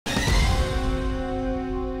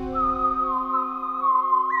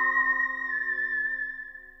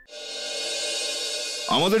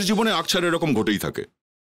আমাদের জীবনে আকছার এরকম ঘটেই থাকে।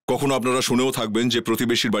 কখনো আপনারা শুনেও থাকবেন যে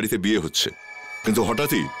প্রতিবেশীর বাড়িতে বিয়ে হচ্ছে, কিন্তু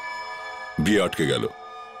হঠাৎই বিয়ে আটকে গেল।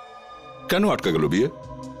 কেন আটকে গেল বিয়ে?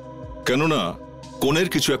 কেননা কনের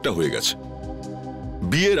কিছু একটা হয়ে গেছে।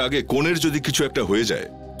 বিয়ের আগে কনের যদি কিছু একটা হয়ে যায়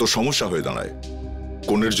তো সমস্যা হয়ে দাঁড়ায়।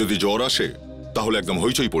 কনের যদি জ্বর আসে তাহলে একদম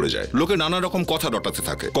হইচই পড়ে যায়, লোকে নানা রকম কথা রটাতে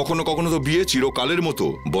থাকে, কখনো কখনো তো বিয়ে চিরকালের মতো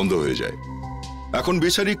বন্ধ হয়ে যায়। এখন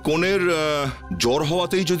বেচারি কনের জ্বর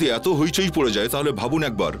হওয়াতেই যদি এত হইচই পড়ে যায়, তাহলে ভাবুন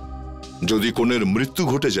একবার, যদি কনের মৃত্যু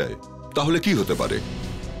ঘটে যায় তাহলে কি হতে পারে?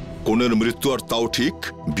 কনের মৃত্যু, আর তাও ঠিক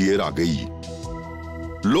বিয়ের আগেই।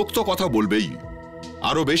 লোক তো কথা বলবেই,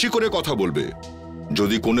 আরো বেশি করে কথা বলবে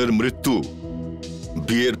যদি কনের মৃত্যু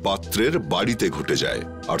বিয়ের পাত্রের বাড়িতে ঘটে যায়,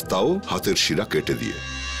 আর তাও হাতের শিরা কেটে দিয়ে।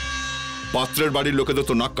 পাত্রের বাড়ির লোকেদের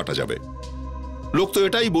তো নাক কাটা যাবে। লোক তো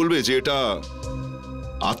এটাই বলবে যে এটা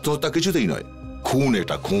আত্মহত্যা কিছুতেই নয়, খুন।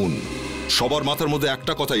 এটা খুন। সবার মাথার মধ্যে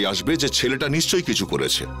একটা কথাই আসবে যে ছেলেটা নিশ্চয়ই কিছু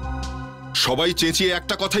করেছে। সবাই চেঁচিয়ে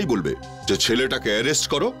একটা কথাই বলবে যে ছেলেটাকে অ্যারেস্ট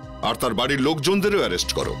করো, আর তার বাড়ির লোকজনদেরও অ্যারেস্ট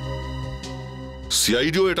করো।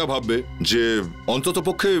 সিআইডিও এটা ভাববে যে অন্তত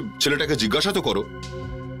পক্ষে ছেলেটাকে জিজ্ঞাসা তো করো।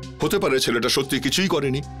 হতে পারে ছেলেটা সত্যি কিছুই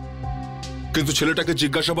করেনি, কিন্তু ছেলেটাকে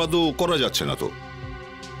জিজ্ঞাসাবাদও করা যাচ্ছে না। তো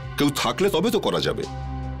কেউ থাকলে তবে তো করা যাবে।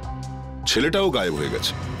 ছেলেটাও গায়েব হয়ে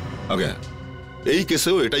গেছে। আগে এই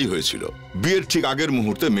কেসেও এটাই হয়েছিল। বিয়ের ঠিক আগের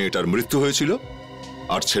মুহূর্তে মেয়েটার মৃত্যু হয়েছিল,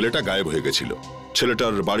 আর ছেলেটা গায়েব হয়ে গেছিল।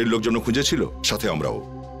 ছেলেটার বাড়ির লোকজনও খুঁজেছিল, সাথে আমরাও।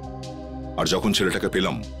 আর যখন ছেলেটাকে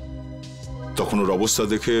পেলাম তখন ওর অবস্থা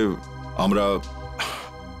দেখে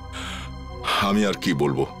আমি আর কি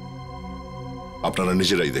বলবো, আপনারা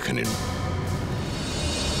নিজেরাই দেখে নিন।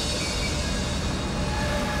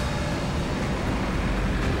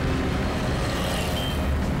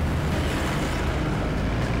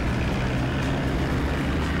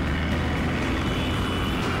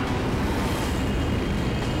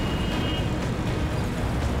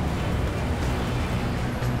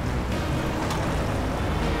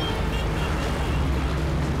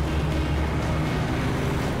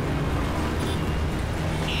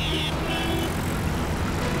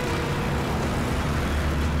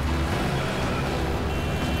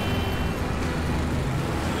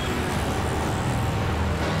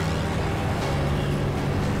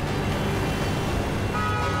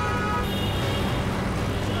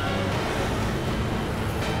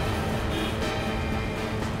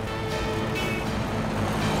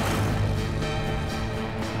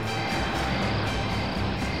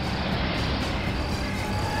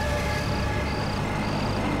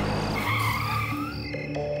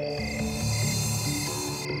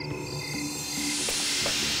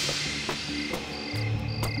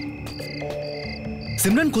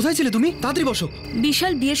 সিমরান, কোথায় ছিলে তুমি? তাড়াতাড়ি বসো।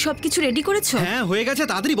 বিশাল বিয়ের সবকিছু রেডি করেছো? হ্যাঁ, হয়ে গেছে।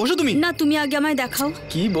 তাড়াতাড়ি বসো তুমি। না, তুমি আগে আমায় দেখাও।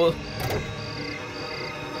 কি বল?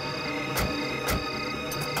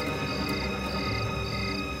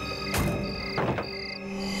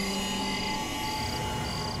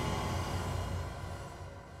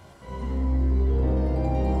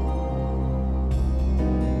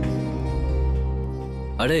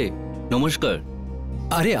 আরে নমস্কার।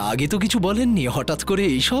 আরে আগে তো কিছু বলেননি, হঠাৎ করে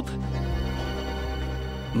এইসব?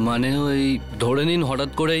 মানে ওই ধরে নিন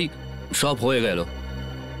হঠাৎ করেই সব হয়ে গেল,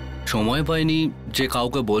 সময় পাইনি যে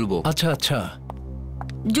কাউকে বলবো। আচ্ছা আচ্ছা।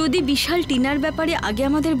 যদি বিশাল টিনার ব্যাপারে আগে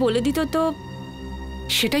আমাদের বলে দিত তো।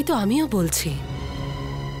 সেটাই তো আমিও বলছি।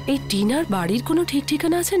 এই টিনার বাড়ির কোনো ঠিক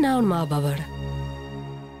ঠিকানা আছে না ওর মা বাবার?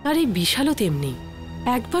 আর এই বিশালও তেমনি,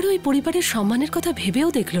 একবারও ওই পরিবারের সম্মানের কথা ভেবেও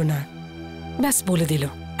দেখলো না। ব্যাস বলে দিল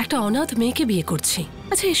একটা অনাথ মেয়েকে বিয়ে করছি।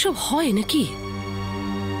 আচ্ছা, এসব হয় নাকি?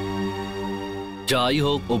 যাই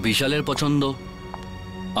হোক, ও বিশালের পছন্দ,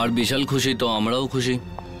 আর বিশাল খুশি তো আমরাও খুশি।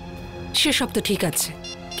 সেসব তো ঠিক আছে,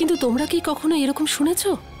 কিন্তু তোমরা কি কখনো এরকম শুনেছ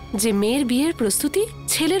যে মেয়ের বিয়ের প্রস্তুতি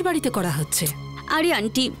ছেলের বাড়িতে করা হচ্ছে? আরে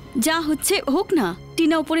আন্টি, যা হচ্ছে হোক না।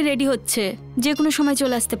 টিনা উপরে রেডি হচ্ছে, যে কোনো সময়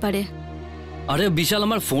চলে আসতে পারে। আরে বিশাল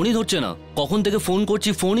আমার ফোনই ধরছে না, কখন থেকে ফোন করছি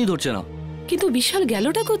ফোনই ধরছে না। কিন্তু বিশাল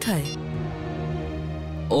গেলটা কোথায়?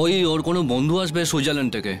 ওই ওর কোনো বন্ধু আসবে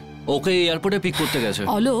সুইজারল্যান্ড থেকে, ওকে এয়ারপোর্টে পিক করতে গেছে।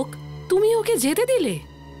 অলোক, তুমি ওকে যেতে দিলে?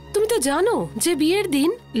 তুমি তো জানো যে বিয়ের দিন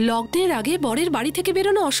লগ্নের আগে বরের বাড়ি থেকে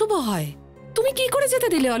বেরোনো অশুভ হয়। তুমি কি করে যেতে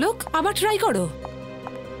দিলে অলোক? আবার ট্রাই করো।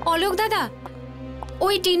 অলোক দাদা,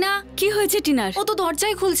 ওই টিনা। কি হয়েছে টিনার? ও তো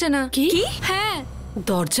দরজাই খুলছে না। কি? হ্যাঁ,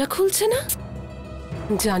 দরজা খুলছে না?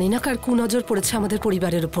 জানি না কার কুনজর পড়েছে আমাদের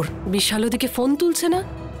পরিবারের উপর। বিশাল ওদিকে ফোন তুলছে না,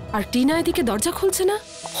 আর টিনা এদিকে দরজা খুলছে না।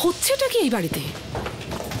 হচ্ছেটা কি এই বাড়িতে?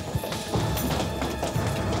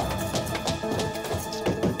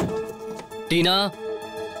 টিনা,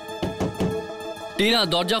 টিনা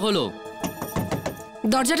দরজা খোলো।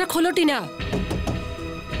 দরজাটা খোলো টিনা।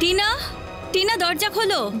 টিনা, টিনা দরজা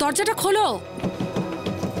খোলো। দরজাটা খোলো।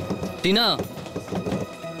 টিনা,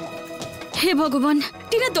 হে ভগবান,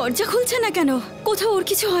 টিনা দরজা খুলছে না কেন? কোথাও ওর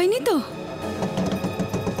কিছু হয়নি তো?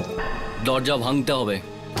 দরজা ভাঙতে হবে।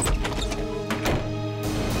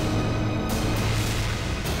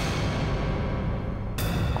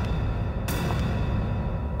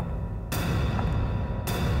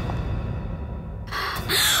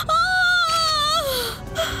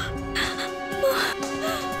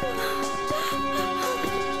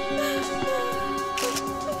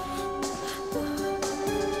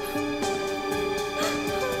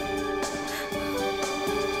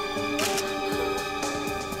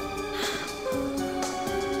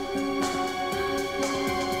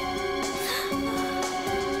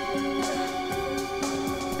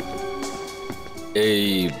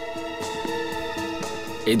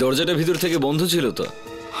 এই দরজাটা ভিতর থেকে বন্ধ ছিল তো?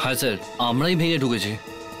 হ্যাঁ স্যার, আমরাই ভেঙে ঢুকেছি।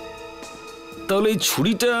 তাহলে এই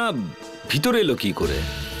ছুরিটা ভিতরে এলো কি করে?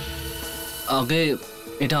 আগে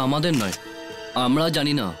এটা আমাদের নয়, আমরা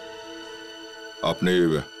জানি না। আপনি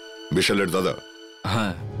বিশালের দাদা?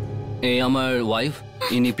 হ্যাঁ, এই আমার ওয়াইফ,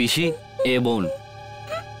 ইনি পিসি, এ বোন।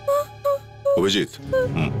 অভিজিৎ,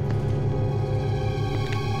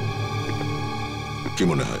 কি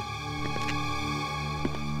মনে হয়?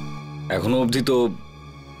 এখনো অবধি তো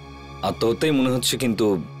আত্মহত্যাই মনে হচ্ছে, কিন্তু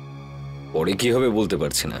পরে কি হবে বলতে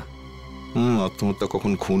পারছি না। আত্মহত্যা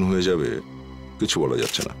কখন খুন হয়ে যাবে কিছু বলা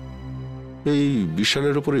যাচ্ছে না। এই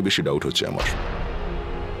বিশালের উপরে বেশি ডাউট হচ্ছে আমার।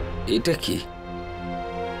 এটা কি?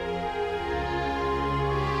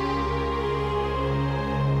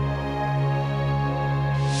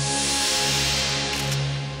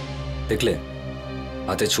 দেখলে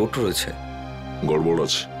হাতে চোট রয়েছে। গড়বড়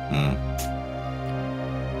আছে।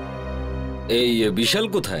 এই বিশাল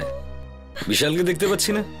কোথায়? বিশালকে দেখতে পাচ্ছি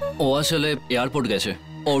না। ও আসলে এয়ারপোর্ট গেছে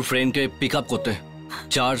ওর ফ্রেন্ডকে পিক আপ করতে।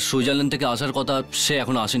 যার সুইজারল্যান্ড থেকে আসার কথা সে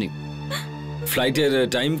এখনো আসেনি। ফ্লাইটের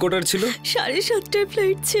টাইম কটার ছিল? 7:30টায়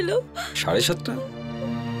ফ্লাইট ছিল। 7:30?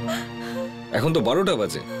 এখন তো 12টা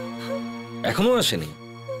বাজে, এখনো আসেনি।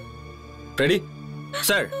 রেডি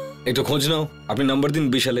স্যার, একটু খোঁজ নাও। আপনি নাম্বার দিন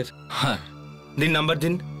বিশালের। হ্যাঁ, দিন নাম্বার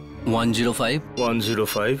দিন। 105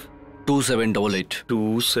 105 2788।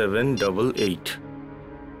 2788।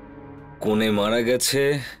 কোনে মারা গেছে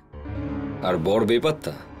আর বর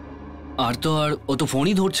বেপাত্তা। আর ও তো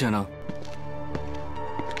ফোনই ধরছে না।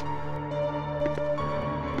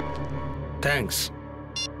 Thanks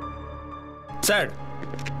sir.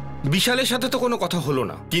 বিশালের সাথে তো কোনো কথা হলো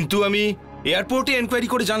না, কিন্তু আমি এয়ারপোর্টে এনকোয়ারি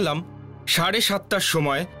করে জানলাম 7:30টার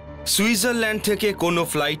সময় সুইজারল্যান্ড থেকে কোনো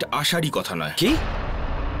ফ্লাইট আসারই কথা নয়। কি?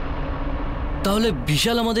 তাহলে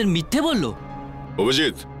বিশাল আমাদের মিথ্যে বলল?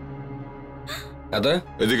 অভিজিৎ, দাদা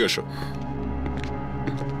এদিকে এসো।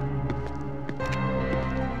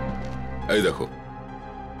 এই দেখো,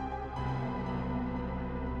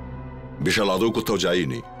 বিশাল আদৌ কোথাও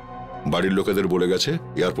যায়নি। বাড়ির লোকেদের বলে গেছে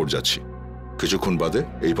এয়ারপোর্ট যাচ্ছি। কিছুক্ষণ বাদে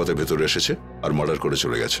এই পথে ভেতরে এসেছে আর মার্ডার করে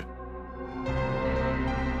চলে গেছে।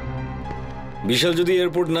 বিশাল যদি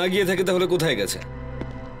এয়ারপোর্ট না গিয়ে থাকে তাহলে কোথায় গেছে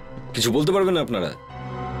কিছু বলতে পারবেন আপনারা?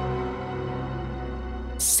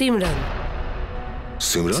 সিমরান।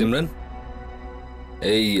 সিমরান? সিমরান?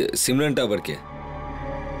 এই সিমরানটা আবার কে?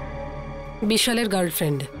 বিশালের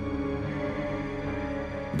গার্লফ্রেন্ড।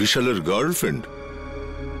 বিশালের গার্লফ্রেন্ড?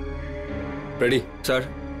 রেডি স্যার,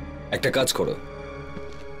 একটা কাজ করো,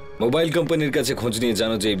 মোবাইল কোম্পানির কাছে খোঁজ নিয়ে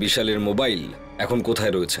জানো যে বিশালের মোবাইল এখন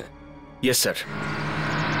কোথায় রয়েছে। Yes sir.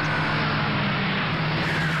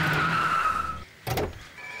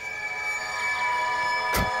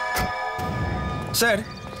 স্যার,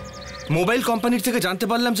 মোবাইল কোম্পানির থেকে জানতে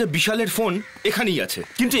পারলাম যে বিশালের ফোন এখানেই আছে,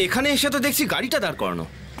 কিন্তু এখানে এসে তো দেখছি গাড়িটা দাঁড় করানো।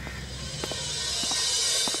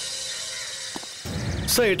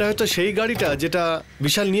 স্যার, এটা হয়তো সেই গাড়িটা যেটা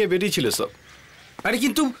বিশাল নিয়ে বেরিয়েছিল স্যার। আরে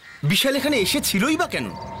কিন্তু বিশাল এখানে এসেছিলই বা কেন?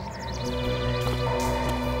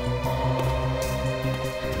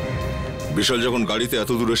 বিশাল যখন গাড়িতে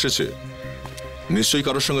এত দূর এসেছে নিশ্চয়ই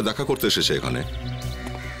কারোর সঙ্গে দেখা করতে এসেছে এখানে।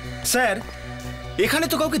 স্যার, এখানে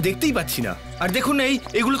তো কাউকে দেখতেই পাচ্ছি না। আর দেখুন,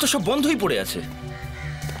 এগুলো তো সব বন্ধই পড়ে আছে।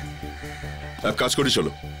 এক কাজ করি,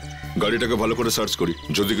 চলো গাড়িটাকে ভালো করে সার্চ করি,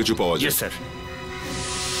 যদি কিছু পাওয়া যায়। Yes sir.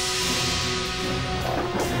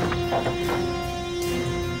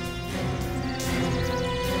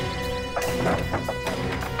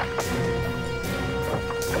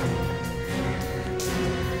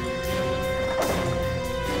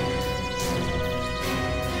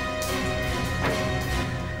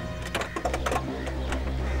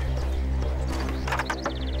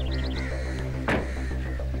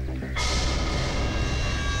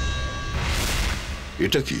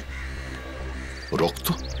 এটা কি? রক্ত?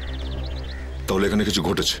 তাহলে এখানে কিছু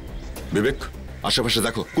ঘটেছে। বিবেক, আশেপাশে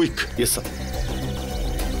দেখো, quick. Yes sir.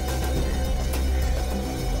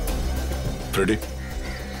 Freddie,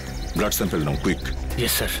 blood sample নাও, কুইক।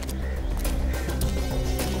 Yes sir.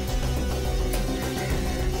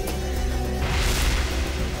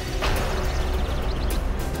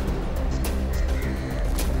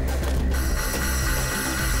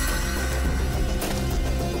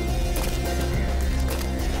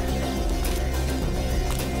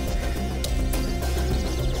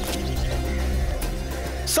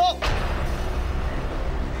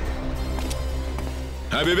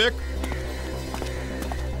 হ্যাঁ বিবেক,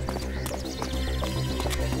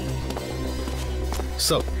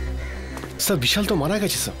 স্যার স্যার বিশাল তো মারা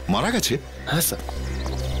গেছে স্যার। মারা গেছে? হ্যাঁ স্যার।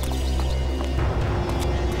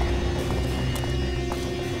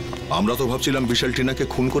 আমরা তো ভাবছিলাম বিশাল টিনাকে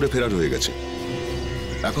খুন করে ফেরার হয়ে গেছে,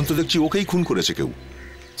 এখন তো দেখছি ওকেই খুন করেছে কেউ।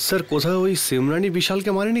 স্যার কোথাও ওই সিমরানি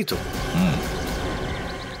বিশালকে মারেনি তো?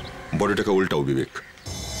 বডিটাকে উল্টাও বিবেক।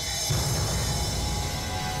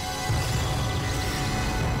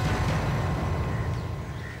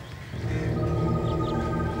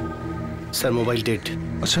 Sir mobile dead.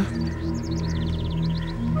 আচ্ছা,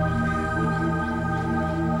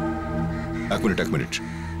 এক মিনিট,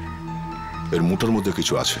 এর মুঠোর মধ্যে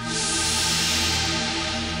কিছু আছে।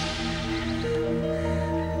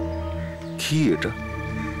 কি এটা?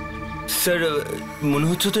 স্যার মনে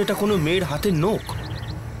হচ্ছে তো এটা কোনো মেয়ের হাতের নখ।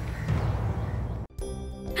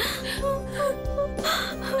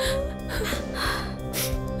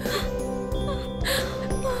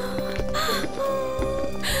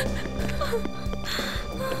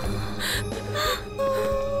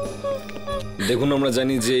 দেখুন, আমরা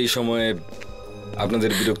জানি যে এই সময়ে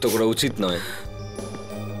আপনাদের বিরক্ত করা উচিত নয়,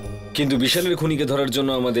 কিন্তু বিশালের খুনিকে ধরার জন্য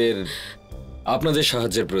আমাদের আপনাদের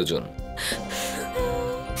সাহায্যের প্রয়োজন।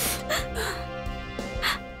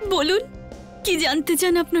 বলুন, কি জানতে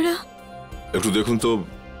চান আপনারা? একটু দেখুন তো,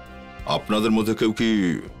 আপনাদের মধ্যে কেউ কি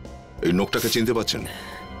এই নখটাকে চিনতে পাচ্ছেন?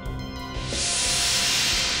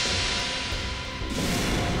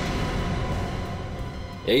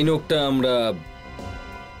 এই নখটা আমরা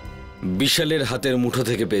বিশালের হাতের মুঠো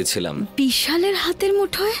থেকে পেয়েছিলাম। বিশালের হাতের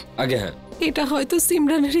মুঠোয়? আগে হ্যাঁ, এটা হয়তো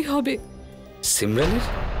সিমরানেরই হবে। সিমরানের?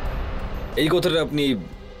 এই কথাটা আপনি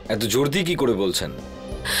এত জোর দিয়ে কি করে বলছেন?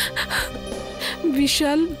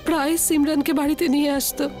 বিশাল প্রায় সিমরানকে বাড়িতে নিয়ে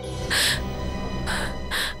আসতো,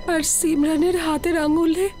 আর সিমরানের হাতের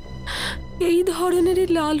আঙুলে এই ধরনেরই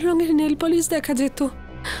লাল রঙের নেল পলিশ দেখা যেত।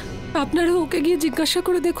 আপনারা ওকে গিয়ে জিজ্ঞাসা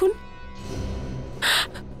করে দেখুন,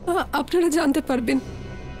 আপনারা জানতে পারবেন।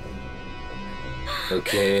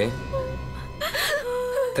 ওকে,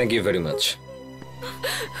 thank you very much.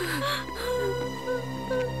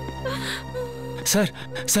 Sir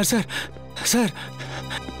sir sir sir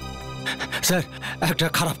sir, একটা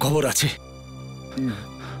খারাপ খবর আছে।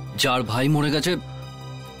 যার ভাই মরে গেছে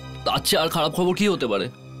তার চেয়ে আর খারাপ খবর কি হতে পারে?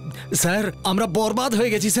 স্যার আমরা বরবাদ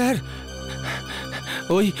হয়ে গেছি স্যার।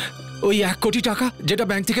 ওই ওই 1 কোটি টাকা যেটা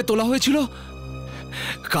ব্যাংক থেকে তোলা হয়েছিল,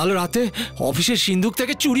 কাল রাতে অফিসের সিন্দুক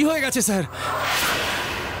থেকে চুরি হয়ে গেছে স্যার।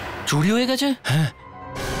 চুরি হয়ে গেছে? হ্যাঁ।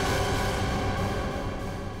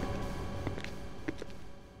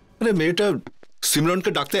 আরে মেয়েটা সিমরনকে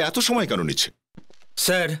ডাকতে এত সময় কেন নিচ্ছে?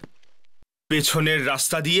 স্যার, পেছনের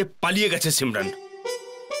রাস্তা দিয়ে পালিয়ে গেছে সিমরান।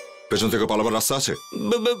 পেছন থেকে পালাবার রাস্তা আছে?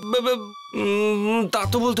 তা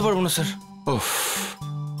তো বলতে পারবো না স্যার।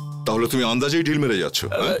 তাহলে তুমি আন্দাজেই ঢিল মেরে যাচ্ছ।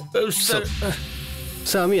 স্যার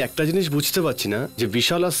স্যার আমি একটা জিনিস বুঝতে পারছি না, যে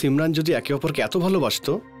বিশাল আর সিমরান যদি একে অপরকে এত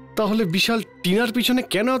ভালোবাসতো, তাহলে বিশাল টিনার পিছনে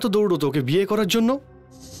কেন এত দৌড়তো ওকে বিয়ে করার জন্য?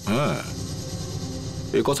 হ্যাঁ,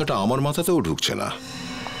 এই কথাটা আমার মাথাতেও ঢুকছে না।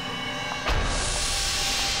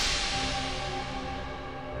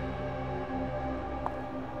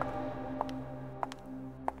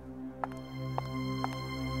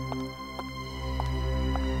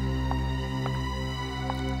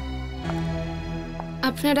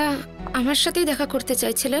 আপনারা আমার সাথেই দেখা করতে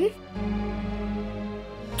চাইছিলেন?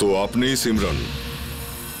 তো আপনি সিমরন?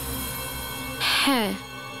 হ্যাঁ।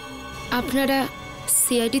 আপনারা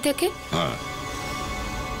সিআইডি থেকে? হ্যাঁ।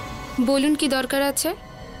 বলুন কি দরকার আছে?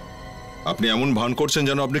 আপনি এমন ভান করছেন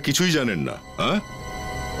যেন আপনি কিছুই জানেন না। হ্যাঁ,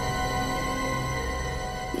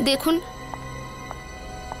 দেখুন,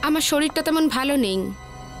 আমার শরীরটা তেমন ভালো নেই।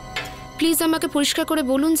 প্লিজ আমাকে পরিষ্কার করে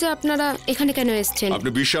বলুন যে আপনারা এখানে কেন এসেছেন। আপনি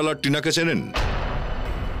বিশাল আর টিনাকে চেনেন?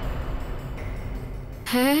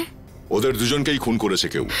 হ্যাঁ। ওদের দুজনকেই খুন করেছে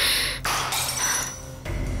কেউ।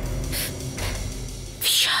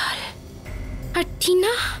 বিশাল আর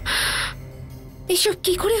টিনা এসব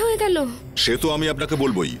কি করে হয়ে গেল? সে তো আমি আপনাকে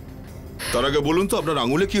বলবোই। তার আগে বলুন তো আপনার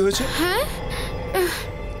আঙুলে কি হয়েছে? হ্যাঁ,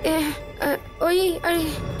 ওই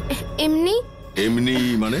এমনি। এমনি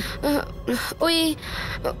মানে? ওই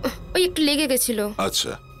ওই একটু লেগে গেছিল।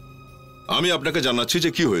 আচ্ছা, আমি আপনাকে জানাচ্ছি যে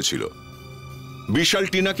কি হয়েছিল। বিশাল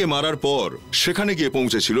টিনাকে মারার পর সেখানে গিয়ে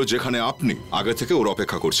পৌঁছেছিল যেখানে আপনি আগে থেকে ওর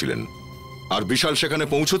অপেক্ষা করছিলেন, আর বিশাল সেখানে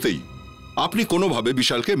পৌঁছতেই আপনি কোনোভাবে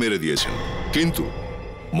বিশালকে মেরে দিয়েছেন। কিন্তু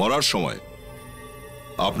মরার সময়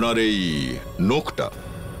আপনার এই নখটা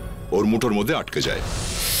ওর মুঠোর মধ্যে আটকে যায়।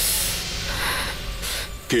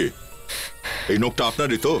 কে এই নখটা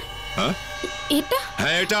আপনারই তো? হ্যাঁ এটা?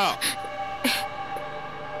 হ্যাঁ এটা।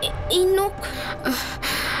 এই নখ?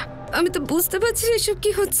 আমি তো বুঝতে পারছি এসব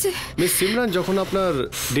কি হচ্ছে। মিস সিমরান, যখন আপনার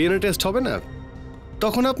ডিএনএ টেস্ট হবে না,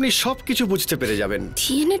 তখন আপনি সবকিছু বুঝতে পেরে যাবেন।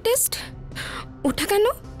 DNA test? ওটা কেন?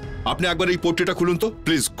 আপনি একবার এই পট্টিটা খুলুন তো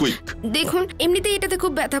প্লিজ, কুইক। দেখুন, এমনিতেই এটাতে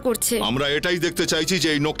খুব ব্যথা করছে। আমরা এটাই দেখতে চাইছি যে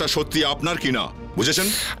এই নখটা সত্যি আপনার কিনা, বুঝেছেন?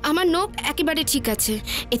 আমার নখ একেবারে ঠিক আছে,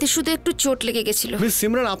 এতে শুধু একটু চোট লেগে গেছিল। মিস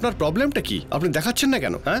সিমরান, আপনার প্রবলেমটা কি? আপনি দেখাচ্ছেন না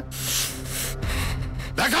কেন? হ্যাঁ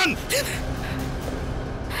দেখান।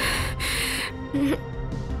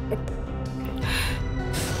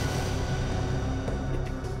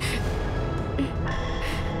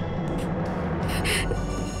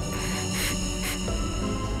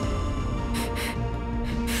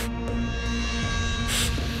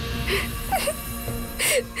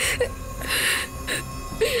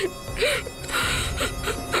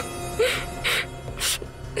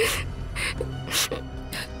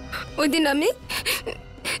 ওই দিন আমি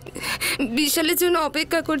বিশালের জন্য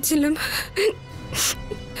অপেক্ষা করছিলাম।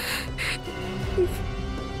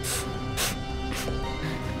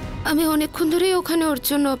 আমি অনেকক্ষণ ধরেই ওখানে ওর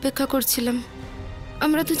জন্য অপেক্ষা করছিলাম।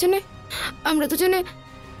 আমরা দুজনে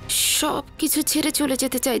সব কিছু ছেড়ে চলে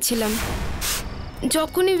যেতে চাইছিলাম।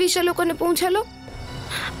 যখনই বিশাল ওখানে পৌঁছালো,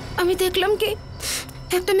 আমি দেখলাম কি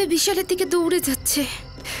একটা মেয়ে বিশালের দিকে দৌড়ে যাচ্ছে,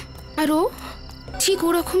 আর ও ঠিক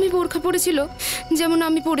ওরকমই বোরখা পড়েছিল যেমন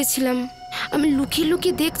আমি পড়েছিলাম। আমি লুকিয়ে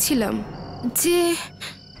লুকিয়ে দেখছিলাম যে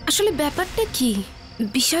আসলে ব্যাপারটা কি।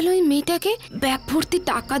 বিশাল ওই মেয়েটাকে ব্যাগ ভর্তি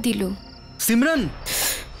টাকা দিল। সিমরান,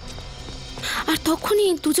 আর তখনই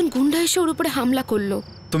দুজন গুন্ডা এসে ওর উপরে হামলা করলো।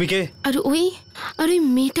 তুমি কে? আর ওই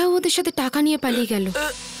মেয়েটাও ওদের সাথে টাকা নিয়ে পালিয়ে গেল।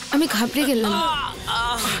 আমি ঘাবড়ে গেলাম।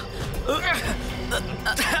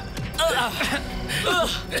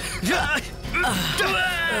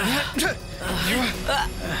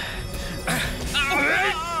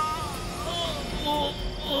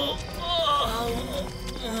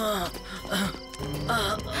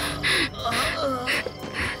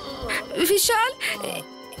 বিশাল,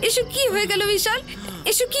 এসব কি হয়ে গেল? বিশাল,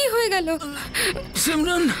 এসব কি হয়ে গেল?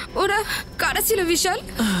 সিমরান, ওরা কারা ছিল বিশাল?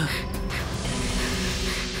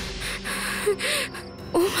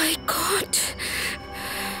 ও মাই গড!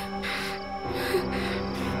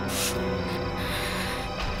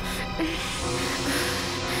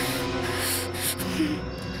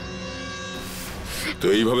 তো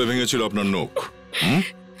এইভাবে ভেঙেছিল আপনার নখ?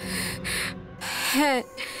 হ্যাঁ।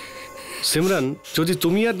 সিমরান, যদি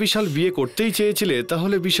তুমি আর বিশাল বিয়ে করতেই চেয়েছিলে,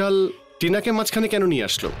 তাহলে বিশাল টিনাকে মাঝখানে কেন নিয়ে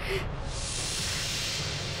আসলো?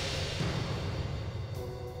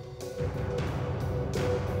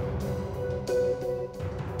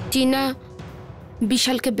 টিনা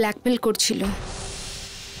বিশালকে ব্ল্যাকমেল করছিল।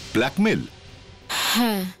 ব্ল্যাকমেল?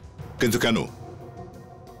 হ্যাঁ। কিন্তু কেন?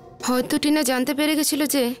 হয়তো টিনা জানতে পেরে গেছিল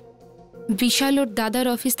যে বিশাল ওর দাদার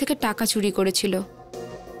অফিস থেকে টাকা চুরি করেছিল।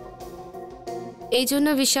 এই জন্য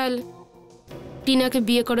বিশাল টিনাকে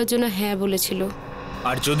বিয়ে করার জন্য হ্যাঁ বলেছিল।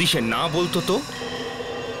 আর যদি সে না বলতো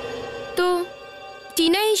তো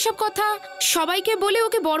টিনা এইসব কথা সবাইকে বলে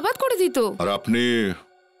ওকে বরবাদ করে দিত। আর আপনি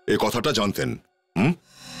এই কথাটা জানতেন?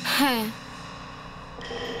 হ্যাঁ,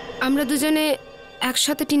 আমরা দুজনে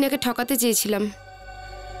একসাথে টিনাকে ঠকাতে চেয়েছিলাম।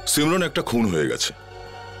 সিমরন একটা খুন হয়ে গেছে,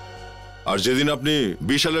 আর যেদিন আপনি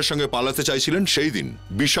বিশালের সঙ্গে পালাতে চাইছিলেন সেই দিন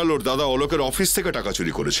বিশাল ওর দাদা অলোকের অফিস থেকে টাকা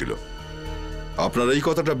চুরি করেছিল। আপনার এই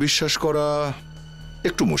কথাটা বিশ্বাস করা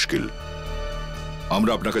একটু মুশকিল।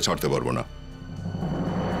 আমরা আপনাকে ছাড়তে পারবো না।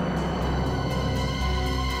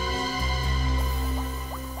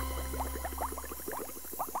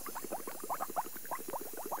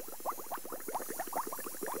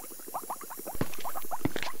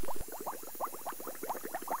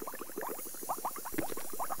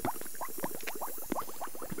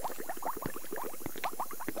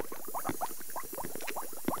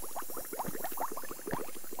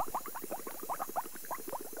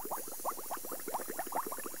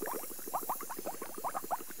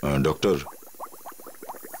 ডক্টর,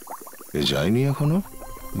 এ যায়নি এখনো?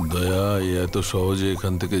 দয়া, এ এত সহজে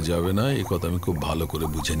এখান থেকে যাবে না, এই কথা আমি খুব ভালো করে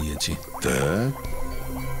বুঝে নিয়েছি। দেখ,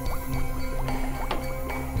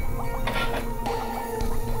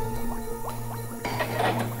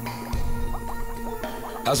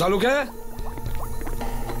 আসালুকে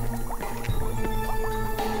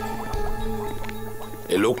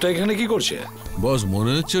এই লোকটা এখানে কি করছে? বস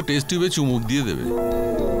মনে হচ্ছে টেস্ট টিউবে চুমুক দিয়ে দেবে।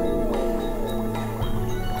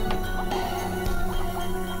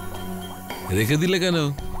 রেখে দিলে কেন?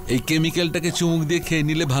 এই কেমিক্যালটাকে চুমুক দিয়ে খেয়ে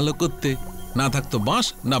নিলে ভালো করতে, না থাকতো বাঁশ,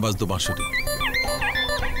 না বাজতো বাঁশুরি।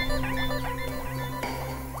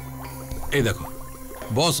 এই দেখো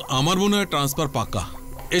বস, আমার মনে হয় ট্রান্সফার পাক্কা।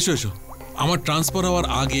 এসো এসো, আমার ট্রান্সফার হওয়ার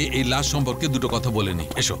আগে এই লাশ সম্পর্কে দুটো কথা বলে নি।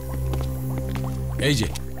 এসো। এই যে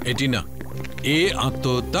এটি না, এ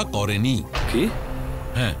আত্মহত্যা করেনি। কি?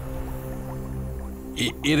 হ্যাঁ,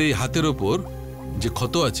 এর এই হাতের ওপর যে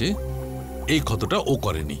ক্ষত আছে, এই ক্ষতটা ও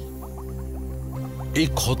করেনি। এই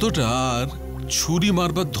ক্ষতটার ছুরি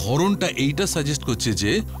মারবার ধরনটা এইটা সাজেস্ট করছে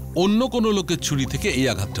যে অন্য কোনো লোকের ছুরি থেকে এই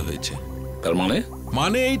আঘাতটা হয়েছে। তার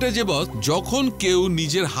মানে এইটা যে বস, যখন কেউ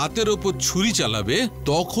নিজের হাতের ওপর ছুরি চালাবে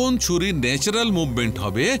তখন ছুরির ন্যাচারাল মুভমেন্ট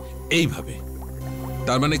হবে এইভাবে।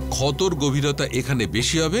 তার মানে ক্ষতর গভীরতা এখানে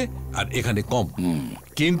বেশি হবে আর এখানে কম।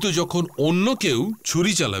 কিন্তু যখন অন্য কেউ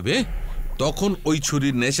ছুরি চালাবে তখন ওই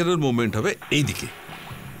ছুরির ন্যাচারাল মুভমেন্ট হবে এইদিকে,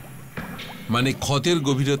 মানে ক্ষতের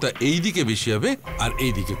গভীরতা এই দিকে বেশি হবে আর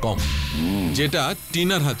এই দিকে কম, যেটা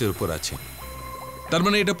টিনার হাতের উপর আছে। তার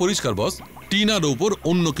মানে এটা পরিষ্কার বস, টিনার উপর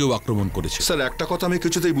অন্য কেউ আক্রমণ করেছে। স্যার একটা কথা আমি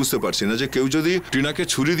কিছুতেই বুঝতে পারছি না, যে কেউ যদি টিনাকে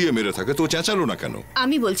ছুরি দিয়ে মেরে থাকে তো চেঁচালো না কেন?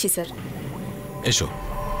 আমি বলছি স্যার। এসো।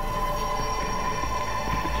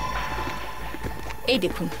 এই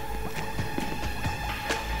দেখুন,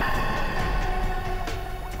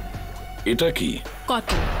 এটা কি?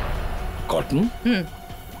 কটন। কটন?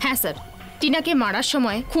 হ্যাঁ স্যার, টিনাকে মারার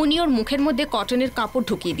সময় খুনি ওর মুখের মধ্যে কটনের কাপড়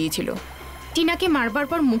ঢুকিয়ে দিয়েছিল। টিনাকে মারবার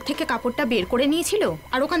পর মুখ থেকে কাপড়টা বের করে নিয়েছিল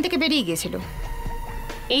আর ওখান থেকে বেরিয়ে গিয়েছিল।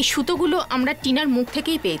 এই সুতোগুলো আমরা টিনার মুখ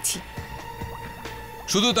থেকেই পেয়েছি।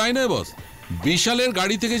 শুধু তাই নয় বস, বিশালের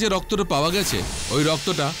গাড়ি থেকে যে রক্তটা পাওয়া গেছে ওই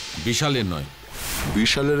রক্তটা বিশালের নয়।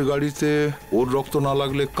 বিশালের গাড়িতে ওর রক্ত না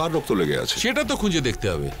লাগলে কার রক্ত লেগে আছে সেটা তো খুঁজে দেখতে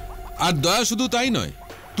হবে। আর দয়া, শুধু তাই নয়,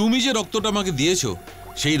 তুমি যে রক্তটা আমাকে দিয়েছো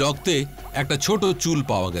সেই রক্তে একটা ছোট চুল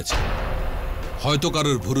পাওয়া গেছে, হয়তো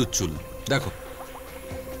কারোর ভুরুর চুল। দেখো।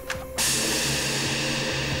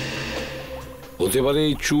 হতে পারে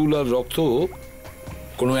এই চুল আর রক্ত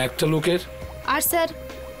কোনো একটা লোকের। আর স্যার,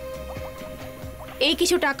 এই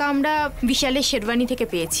কিছু টাকা আমরা বিশালের শেরওয়ানি থেকে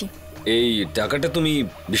পেয়েছি। এই টাকাটা তুমি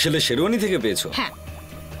বিশালের শেরওয়ানি থেকে পেয়েছো? হ্যাঁ।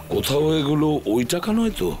 কোথাও এগুলো ওই টাকা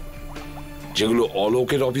নয় তো যেগুলো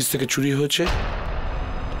অলোকের অফিস থেকে চুরি হয়েছে?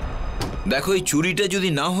 দেখো, এই চুরিটা যদি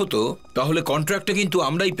না হতো তাহলে কন্ট্রাক্টটা কিন্তু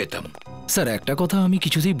আমরাই পেতাম। স্যার একটা কথা আমি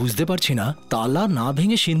কিছুতেই বুঝতে পারছি না, তালা না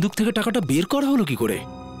ভেঙে সিন্দুক থেকে টাকাটা বের করা হলো কি করে?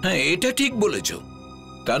 হ্যাঁ, এটা ঠিক বলেছ।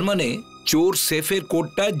 তার মানে চোর সেফের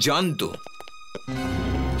কোডটা জানতো।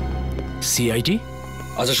 সিআইডি?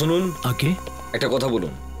 আচ্ছা শুনুন, আগে একটা কথা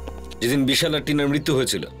বলুন। যেদিন বিশাল আর টিনার মৃত্যু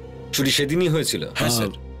হয়েছিল চুরি সেদিনই হয়েছিল? হ্যাঁ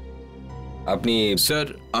স্যার। আপনি? স্যার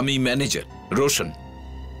আমি ম্যানেজার রোশন।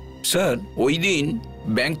 স্যার ওই দিন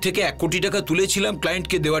ব্যাংক থেকে 1 কোটি টাকা তুলেছিলাম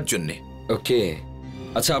ক্লায়েন্টকে দেওয়ার জন্যে। ওকে।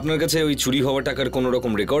 আচ্ছা, আপনার কাছে ওই চুরি হওয়া টাকার কোনো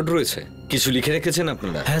রকম রেকর্ড রয়েছে? কিছু লিখে রেখেছেন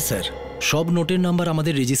আপনারা? হ্যাঁ স্যার, সব নোটের নাম্বার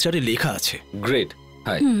আমাদের রেজিস্টারে লেখা আছে। গ্রেট।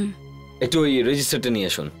 হাই, একটু ওই রেজিস্টারটা নিয়ে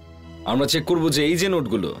আসুন, আমরা চেক করবো যে এই যে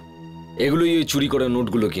নোটগুলো এগুলোই ওই চুরি করা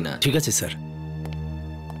নোটগুলো কিনা। ঠিক আছে স্যার।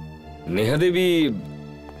 নেহা দেবী,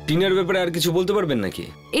 টিনার ব্যাপারে আর কিছু বলতে পারবেন নাকি?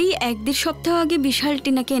 এই 1-1.5 সপ্তাহ আগে বিশাল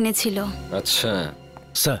টিনাকে এনেছিল। আচ্ছা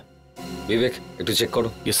স্যার। বিবেক, একটু চেক করো।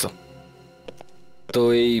 Yes sir. তো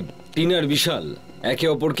এই টিনার বিশাল একে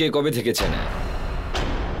অপরকে কবে থেকে চেনে?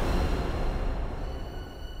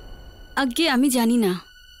 আগে আমি জানি না।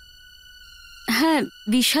 হ্যাঁ,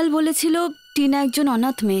 বিশাল বলেছিল টিনা একজন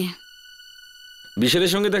অনাথ মেয়ে।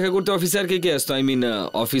 বিশালের সঙ্গে দেখা করতে অফিসে আর কে কে আসতো? আই মিন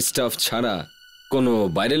অফিস স্টাফ ছাড়া কোনো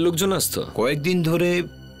বাইরের লোকজন আসতো? কয়েকদিন ধরে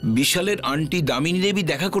বিশালের আন্টি দামিনী দেবী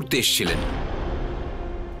দেখা করতে এসেছিলেন।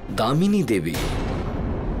 দামিনী দেবী?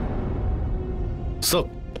 স্যার,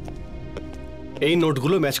 এই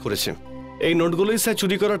নোটগুলো ম্যাচ করেছে। এই নোটগুলোই স্যার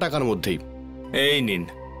চুরি করা টাকার মধ্যেই। এই নিন,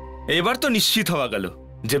 এবার তো নিশ্চিত হওয়া গেল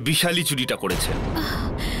যে বিশালই চুরিটা করেছে।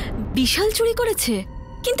 বিশাল চুরি করেছে?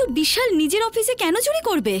 কিন্তু বিশাল নিজের অফিসে কেন চুরি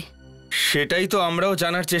করবে? সেটাই তো আমরাও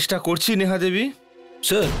জানার চেষ্টা করছি নেহা দেবী।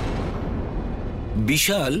 স্যার,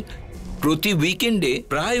 বিশাল প্রতি উইকেন্ডে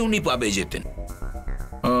প্রায় উনি পাবে যেতেন।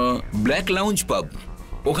 ব্ল্যাক লাউঞ্জ পাব,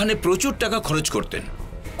 ওখানে প্রচুর টাকা খরচ করতেন।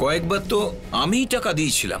 কয়েকবার তো আমিই টাকা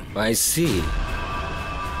দিয়েছিলাম। I C.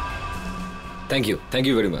 Thank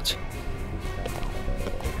you very much.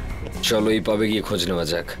 চলো এই পাবে গিয়ে খোঁজ নেওয়া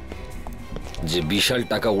যাক যে বিশাল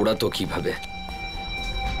টাকা ওড়াতো কিভাবে।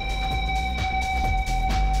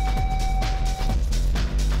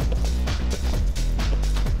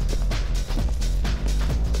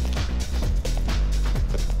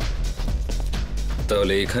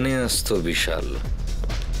 তাহলে এখানে আসতো বিশাল।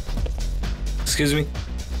 এক্সকিউজ মি,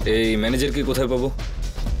 এই ম্যানেজারকে কোথায় পাবো?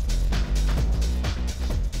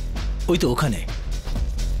 ওই তো ওখানে।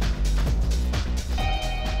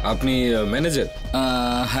 আপনি ম্যানেজার?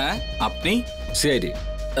 হ্যাঁ, আপনি? সিআইডি।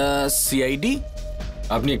 সিআইডি?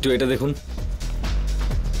 আপনি একটু এটা দেখুন।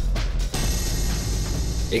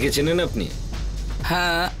 একে চেনেন আপনি?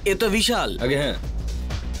 হ্যাঁ, এ তো বিশাল। আগে হ্যাঁ,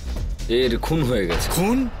 এর খুন হয়ে গেছে।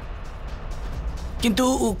 খুন? কিন্তু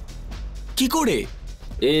কি করে?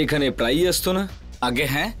 এখানে প্রায়ই আসতো না? আগে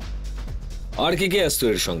হ্যাঁ। আর কে কে আসতো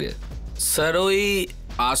এর সঙ্গে? স্যার ওই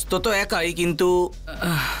আসতো তো একাই, কিন্তু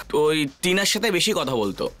ওই টিনার সাথে বেশি কথা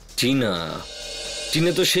বলতো। টিনা?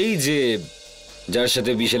 টিনা তো সেই যে যার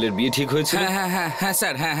সাথে বিশালের বিয়ে ঠিক হয়েছে। হ্যাঁ হ্যাঁ হ্যাঁ হ্যাঁ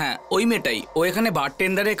স্যার, হ্যাঁ হ্যাঁ ওই মেয়েটাই। ও এখানে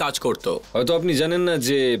বারটেন্ডারে কাজ করতো। হয়তো আপনি জানেন না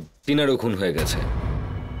যে টিনারও খুন হয়ে গেছে।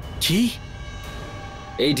 কি?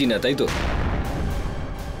 এই টিনা, তাই তো?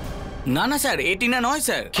 না না স্যার, এ টিনা নয়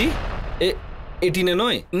স্যার। কি? এ টিনা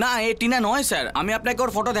নয়? না, এ টিনা নয় স্যার। আমি আপনাকে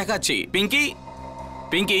ওর ফটো দেখাচ্ছি। পিঙ্কি,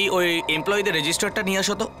 পিঙ্কি ওই এমপ্লয়ীদের রেজিস্টারটা নিয়ে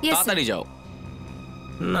আসো তো, তাড়াতাড়ি যাও।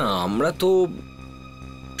 না, আমরা তো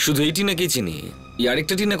শুধু এই টিনাকেই চিনি।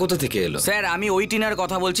 আরেকটা টিনা কোথা থেকে এলো? স্যার আমি ওই টিনার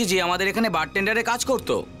কথা বলছি যে আমাদের এখানে বারটেন্ডারে কাজ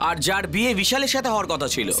করতো আর যার বিয়ে বিশালের সাথে হওয়ার কথা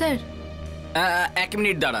ছিল। স্যার 1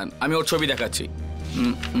 মিনিট দাঁড়ান, আমি ওর ছবি দেখাচ্ছি।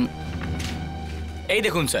 এই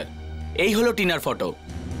দেখুন স্যার, এই হলো টিনার ফটো।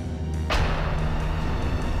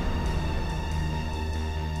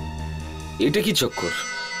 এটা কি চক্কর?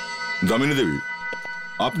 দামিনী দেবী,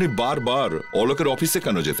 আপনি বারবার অলোকের অফিসে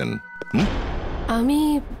কেন যেতেন?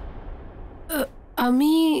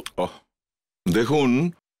 আমি দেখুন,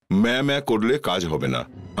 ম্যা করলে কাজ হবে না।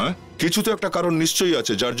 হ্যাঁ, কিছু তো একটা কারণ নিশ্চয়ই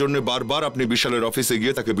আছে যার জন্য বারবার আপনি বিশালের অফিসে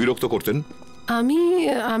গিয়ে তাকে বিরক্ত করতেন।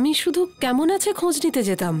 আমি শুধু কেমন আছে খোঁজ নিতে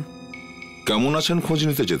যেতাম। কেমন আছেন খোঁজ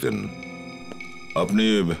নিতে যেতেন? আপনি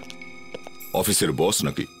অফিসের বস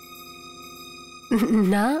নাকি?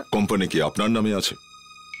 না। কোম্পানি কি আপনার নামে আছে?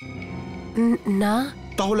 না।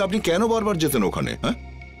 তাহলে আপনি কেন বারবার যেতেন ওখানে? হ্যাঁ,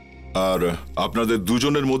 আর আপনাদের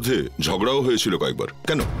দুজনের মধ্যে ঝগড়াও হয়েছিল কয়েকবার,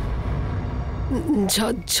 কেন?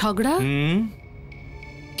 ঝগড়া?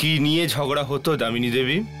 কি নিয়ে ঝগড়া হতো দামিনী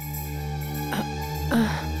দেবী?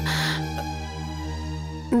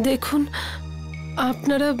 দেখুন,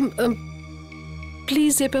 আপনারা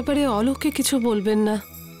প্লিজ এ ব্যাপারে অলোককে কিছু বলবেন না।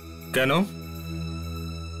 কেন?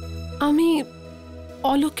 আমি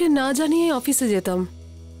অলোককে না জানিয়ে অফিসে যেতাম।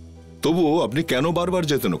 তবুও আপনি কেন বারবার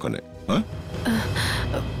যেতেন ওখানে? হ্যাঁ,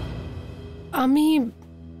 আমি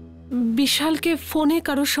বিশালকে ফোনে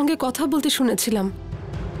কারোর সঙ্গে কথা বলতে শুনেছিলাম।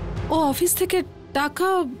 ও অফিস থেকে টাকা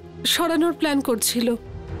সরানোর প্ল্যান করছিল।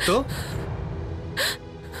 তো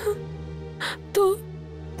তো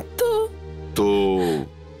তো তো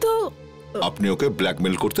তো আপনি ওকে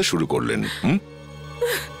ব্ল্যাকমেল করতে শুরু করলেন।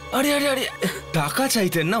 আরে আরে আরে, টাকা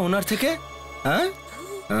চাইতেন না ওনার থেকে? হ্যাঁ,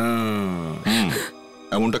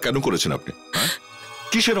 এমনটা কেন করেছেন আপনি? হ্যাঁ,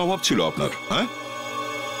 কিসের অভাব ছিল আপনার? হ্যাঁ,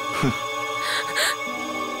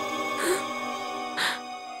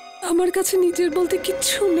 আমার কাছে নিজের বলতে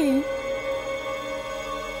কিচ্ছু নেই।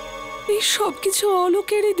 এই সব কিছু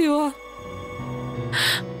অলোকেরই দেওয়া।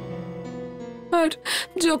 আর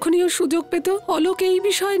যখনই ও সুযোগ পেত, অলোক এই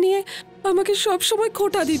বিষয় নিয়ে আমাকে সব সময়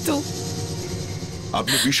খোঁটা দিত।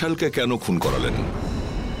 আপনি বিশালকে কেন খুন করালেন?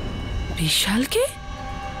 বিশালকে?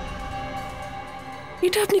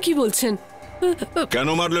 এটা আপনি কি বলছেন? কেন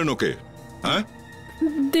মারলেন ওকে? হ্যাঁ,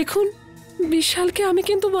 দেখুন, বিশালকে আমি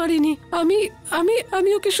কিন্তু মারিনি। আমি আমি আমি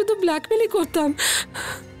ওকে শুধু ব্ল্যাকমেলই করতাম।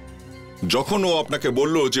 যখন ও আপনাকে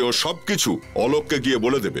বলল যে ও সবকিছু অলোককে গিয়ে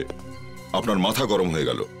বলে দেবে, আপনার মাথা গরম হয়ে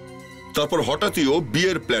গেল। তারপর হঠাৎই ও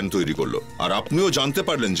বিয়ের প্ল্যান তৈরি করলো, আর আপনিও জানতে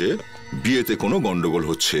পারলেন যে বিয়েতে কোনো গন্ডগোল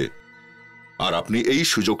হচ্ছে, আর আপনি এই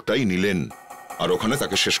সুযোগটাই নিলেন আর ওখানে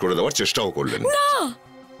তাকে শেষ করে দেওয়ার চেষ্টাও করলেন। না,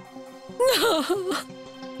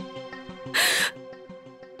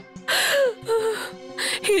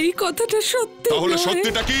 এই কথাটা সত্যি। তাহলে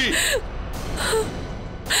সত্যিটা কি?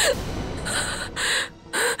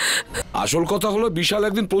 আসল কথা হলো বিশাল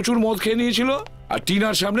একদিন প্রচুর মদ খেয়ে নিয়েছিল আর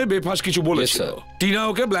টিনার সামনে বেফাস কিছু বলেছিল। টিনা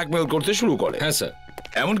ওকে ব্ল্যাকমেল করতে শুরু করে। হ্যাঁ স্যার।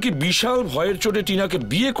 এমনকি বিশাল ভয়ের চোটে টিনাকে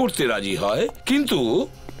বিয়ে করতে রাজি হয়, কিন্তু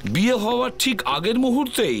বিয়ে হওয়ার ঠিক আগের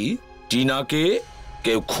মুহূর্তেই টিনাকে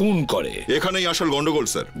কেউ খুন করে। এখানেই আসল গন্ডগোল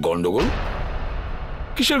স্যার। গন্ডগোল?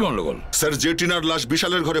 কিসের গন্ডগোল? স্যার, যে টিনার লাশ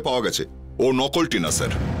বিশালের ঘরে পাওয়া গেছে ও নকল টিনা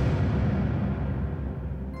স্যার।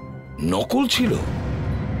 নকল ছিল?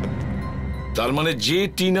 তার মানে যে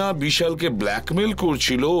টিনা বিশালকে ব্ল্যাকমেল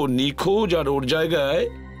করছিল ও নিখোঁজ, আর ওর জায়গায়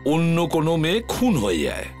অন্য কোনো মেয়ে খুন হয়ে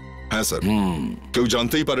যায়। হ্যাঁ স্যার, কেউ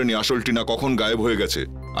জানতেই পারেনি আসল টিনা কখন গায়েব হয়ে গেছে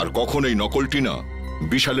আর কখন এই নকল টিনা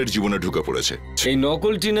বিশালের জীবনে ঢুকে পড়েছে। এই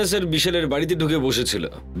নকল টিনা স্যার বিশালের বাড়িতে ঢুকে বসেছিল,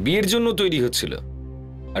 বিয়ের জন্য তৈরি হচ্ছিল,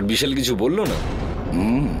 আর বিশাল কিছু বললো না।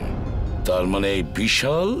 তার মানে এই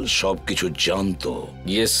বিশাল সবকিছু জানতো।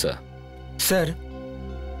 Yes sir. স্যার,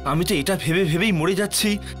 আমি তো এটা ভেবে ভেবেই মরে যাচ্ছি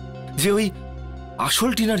যে ওই আসল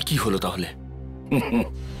টিনার কি হলো তাহলে।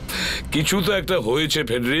 কিছু তো একটা হয়েছে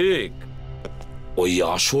ফেডরিক, ওই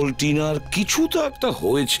আসল টিনার কিছু তো একটা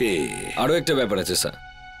হয়েছে। আরো একটা ব্যাপার আছে স্যার,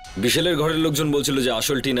 বিশালের ঘরের লোকজন বলছিল যে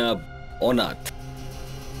আসল টিনা অনাথ,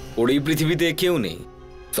 ওর এই পৃথিবীতে কেউ নেই।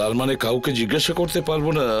 তার মানে কাউকে জিজ্ঞাসা করতে পারবো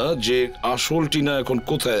না যে আসল টিনা এখন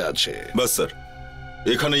কোথায় আছে। বাস স্যার,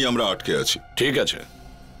 এখানেই আমরা আটকে আছি। ঠিক আছে,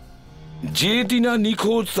 যে টিনা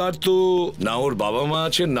নিখোঁজ তার তো না ওর বাবা মা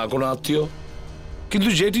আছেন না কোনো আত্মীয়, কিন্তু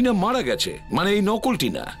যে টিনা মারা গেছে মানে এই নকল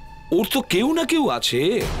টিনা, ওর তো কেউ না কেউ আছে।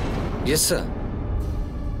 Yes sir.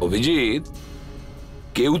 অভিজিৎ,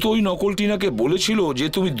 কেউ তো ওই নকল টিনাকে বলেছিল যে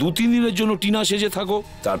তুমি 2-3 দিনের জন্য টিনা সেজে থাকো,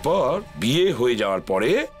 তারপর বিয়ে হয়ে যাওয়ার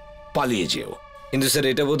পরে পালিয়ে যেও। কিন্তু স্যার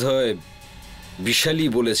এটা বোধ হয় বিশালই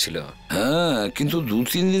বলেছিল। হ্যাঁ, কিন্তু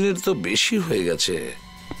 2-3 দিনের তো বেশি হয়ে গেছে,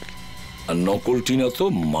 আর নকল টিনা তো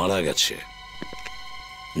মারা গেছে।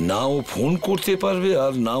 না ও ফোন করতে পারবে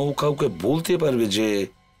আর না ও কাউকে বলতে পারবে যে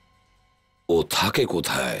ও থাকে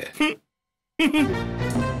কোথায়।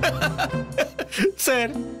 স্যার,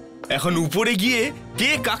 এখন উপরে গিয়ে কে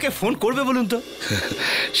কাকে ফোন করবে বলুন তো?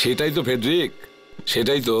 সেটাই তো ফেডরিক,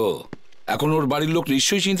 সেটাই তো। এখন ওর বাড়ির লোক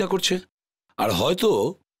নিশ্চয়ই চিন্তা করছে, আর হয়তো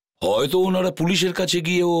হয়তো ওনারা পুলিশের কাছে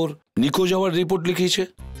গিয়ে ওর নিখোঁজ হওয়ার রিপোর্ট লিখিয়েছে।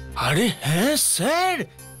 আরে হ্যাঁ স্যার,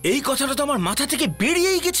 এই কথাটা তো আমার মাথা থেকে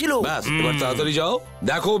বেরিয়েই গেছিল। ব্যাস, এবার তাড়াতাড়ি যাও,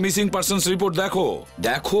 দেখো মিসিং পারসনস রিপোর্ট, দেখো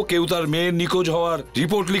দেখো কেউ তার মেয়ের নিখোঁজ হওয়ার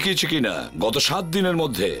রিপোর্ট লিখিয়েছে কিনা গত 7 দিনের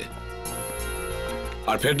মধ্যে।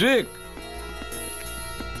 আর ফেডরিক,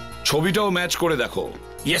 ছবিটাও ম্যাচ করে দেখো।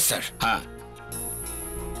 Yes sir. হ্যাঁ,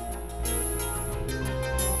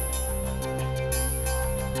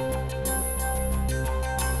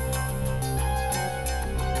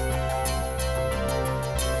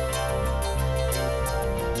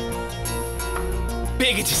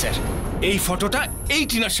 পেয়ে গেছি স্যার, এই ফটোটা এই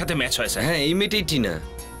টিনার সাথে ম্যাচ হয় স্যার। হ্যাঁ, এই মেয়েটাই টিনা,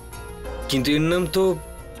 কিন্তু এর নাম তো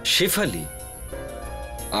শেফালি,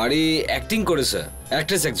 আর এই অ্যাক্টিং করে স্যার,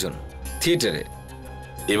 অ্যাক্ট্রেস একজন থিয়েটারে।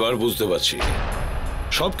 এবার বুঝতে পারছি,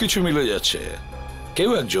 সবকিছু মিলে যাচ্ছে।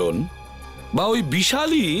 কেউ একজন বা ওই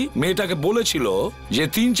বিশালই মেয়েটাকে বলেছিল যে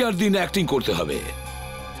 3-4 দিন অ্যাক্টিং করতে হবে,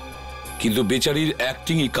 কিন্তু বেচারির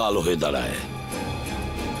অ্যাক্টিংই কালো হয়ে দাঁড়ায়।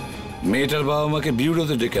 মেয়েটার বাবা মাকে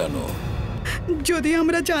বিউরোতে ডেকে আনো। যদি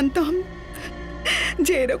আমরা জানতাম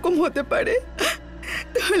যে এরকম হতে পারে,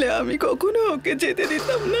 তাহলে আমি কখনো ওকে যেতে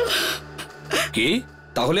দিতাম না। কি?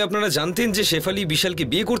 তাহলে আপনারা জানতেন যে শেফালি বিশালকে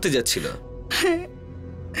বিয়ে করতে যাচ্ছিল? হ্যাঁ,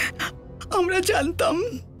 আমরা জানতাম।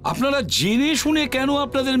 আপনারা জেনে শুনে কেন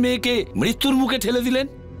আপনাদের মেয়েকে মৃত্যুর মুখে ঠেলে দিলেন?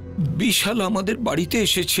 বিশাল আমাদের বাড়িতে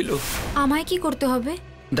এসেছিল। আমায় কি করতে হবে?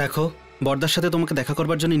 দেখো, বর্দার সাথে তোমাকে দেখা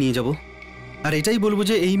করবার জন্য নিয়ে যাব, আর এটাই বলবো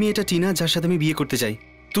যে এই মেয়েটা টিনা, যার সাথে আমি বিয়ে করতে চাই।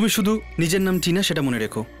 তুমি শুধু নিজের নাম টিনা সেটা মনে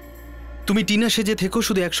রেখো। তুমি টিনা সেজে থেকো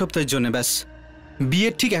শুধু 1 সপ্তাহের জন্য, ব্যাস।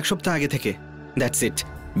 বিয়ের ঠিক 1 সপ্তাহ আগে থেকে, দ্যাটস ইট।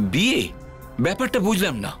 বিয়ে? ব্যাপারটা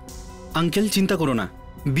বুঝলাম না। আঙ্কেল, চিন্তা করো না,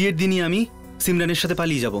 বিয়ের দিনই আমি সিমরানের সাথে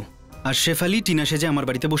পালিয়ে যাব, আর শেফালি টিনা সেজে আমার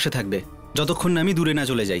বাড়িতে বসে থাকবে যতক্ষণ না আমি দূরে না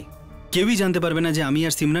চলে যাই। কেউই জানতে পারবে না যে আমি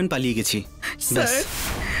আর সিমরান পালিয়ে গেছি। স্যার,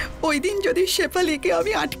 ওই দিন যদি শেফালিকে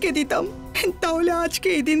আমি আটকে দিতাম, তাহলে আজকে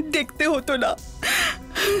এই দিন দেখতে হতো না।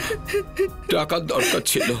 টাকার দরকার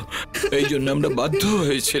ছিল, এই জন্য আমরা বাধ্য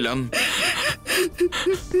হয়েছিলাম।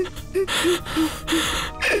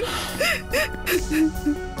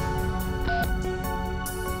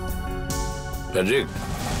 ফেডরিক,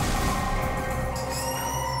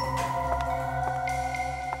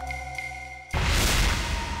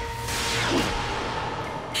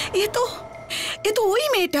 এ তো ওই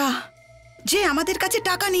মেয়েটা যে আমাদের কাছে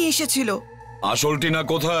টাকা নিয়ে এসেছিল। আসল টিনা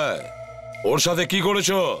কোথায়? ওর সাথে কি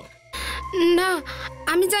করেছো? না,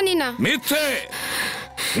 আমি জানি না। মিথ্যে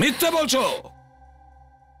মিথ্যে বলছো।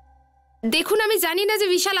 দেখুন, আমি জানি না যে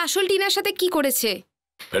বিশাল আসল টিনার সাথে কি করেছে।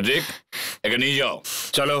 ফেডরিক, একে নিয়ে যাও।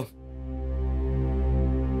 চলো।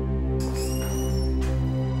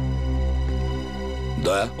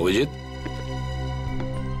 দয়া, অভিজিৎ,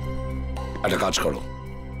 একটা কাজ করো।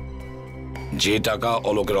 যে টাকা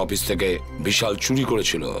অলোকের অফিস থেকে বিশাল চুরি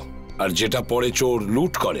করেছিল আর যেটা পরে চোর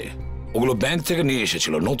লুট করে, ওগুলো ব্যাংক থেকে নিয়ে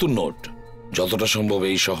এসেছিল নতুন নোট। যতটা সম্ভব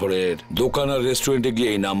এই শহরের দোকান আর রেস্টুরেন্টে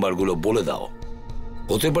গিয়ে এই নাম্বারগুলো বলে দাও।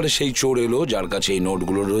 হতে পারে সেই চোর এলো যার কাছে এই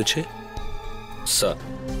নোটগুলো রয়েছে। স্যার,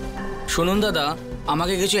 শুনুন দাদা,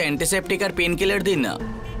 আমাকে কিছু অ্যান্টিসেপটিক আর পেন কিলার দিন না,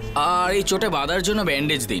 আর এই চোটে বাঁধার জন্য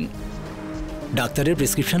ব্যান্ডেজ দিন। ডাক্তারের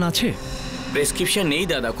প্রেসক্রিপশন আছে? প্রেসক্রিপশন নেই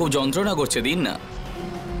দাদা, খুব যন্ত্রণা করছে, দিন না।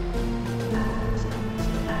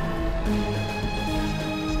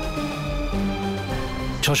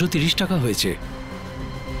 $630 হয়েছে।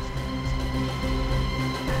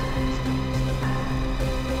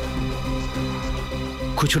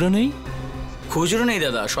 খুচরো নেই? খুচরো নেই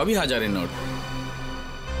দাদা, সবই হাজারের নোট।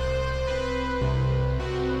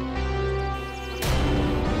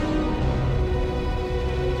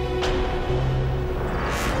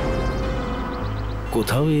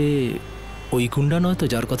 কোথাও ওই গুন্ডা নয় তো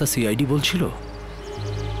যার কথা সিআইডি বলছিল?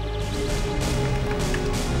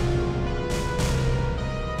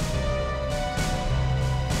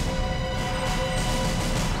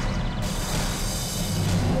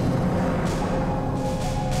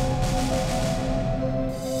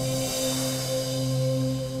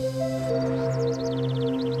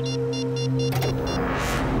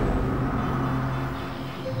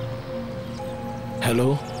 হ্যালো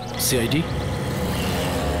সিআইডি,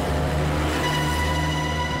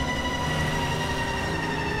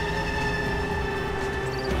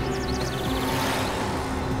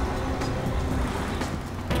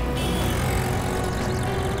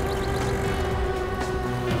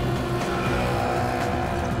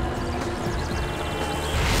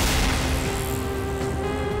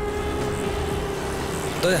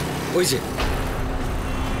 ওই যে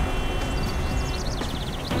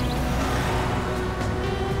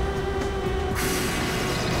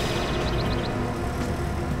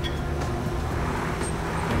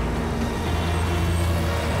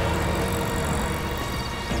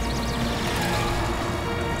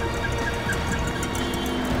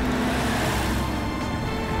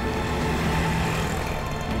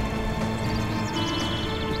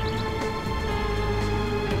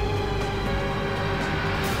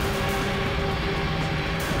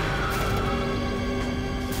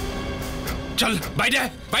চল বাইরে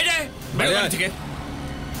বাইরে বাইরে থেকে।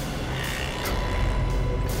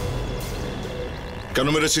 কেন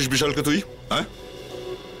মেরেছিস বিশালকে তুই? হ্যাঁ,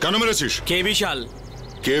 কেন মেরেছিস? কে বিশাল?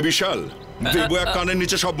 কে বিশাল? দেবো এক কানের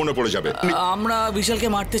নিচে সব মনে পড়ে যাবে। আমরা বিশালকে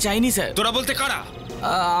মারতে চাইনি স্যার। তোরা বলতে কারা?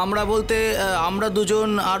 আমরা বলতে আমরা দুজন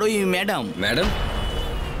আর ওই ম্যাডাম। ম্যাডাম?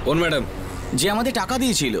 কোন ম্যাডাম? যে আমাদের টাকা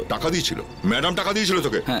দিয়েছিল। টাকা দিয়েছিল? ম্যাডাম টাকা দিয়েছিল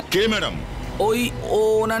তোকে? হ্যাঁ। কে ম্যাডাম?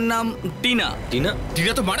 ওনার নাম টিনা। টিনা?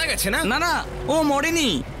 টিনা তো মারা গেছে না? না না, ও মরেনি।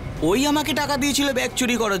 ওই আমাকে টাকা দিয়েছিল ব্যাগ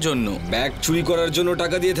চুরি করার জন্য। ব্যাগ চুরি করার জন্য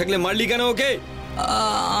টাকা দিয়ে থাকলে মারলি কেন ওকে?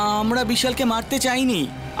 আমরা বিশালকে মারতে চাইনি,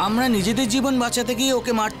 আমরা নিজেদের জীবন বাঁচাতে গিয়ে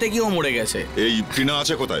ওকে মারতে গিয়ে ও মরে গেছে। এই টিনা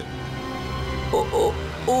আছে কোথায়?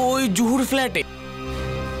 ওই জুহুর ফ্ল্যাটে।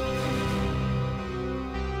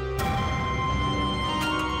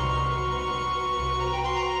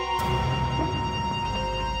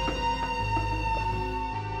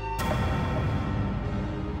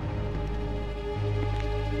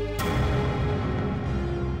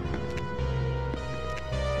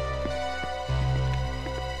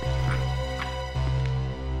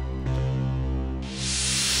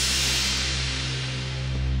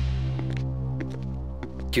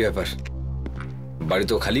 কি ব্যাপার, বাড়ি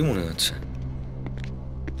তো খালি মনে হচ্ছে।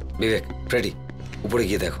 বিবেক, ফ্রেডি, উপরে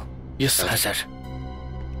গিয়ে দেখো। Yes sir.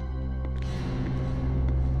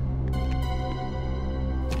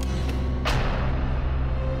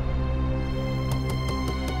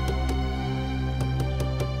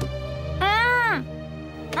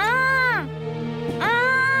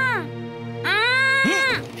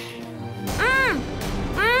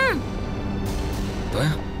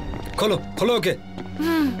 খোলো খোলো ওকে।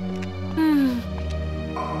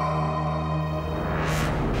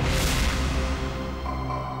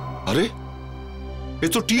 আরে এ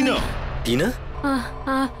তো টিনা। টিনা?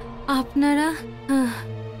 আপনারা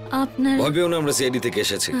ভয় পেও না, আমরা সিআইডি থেকে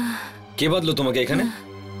এসেছি। কে বাদলো তোমাকে এখানে?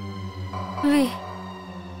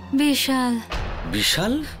 বিশাল।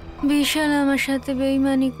 বিশাল? বিশাল আমার সাথে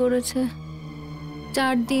বেইমানি করেছে।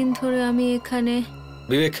 4 দিন ধরে আমি এখানে।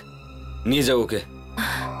 বিবেক, নিয়ে যাও ওকে।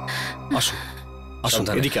 আসুন আসুন,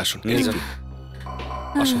 এদিকে আসুন, নিয়ে যান।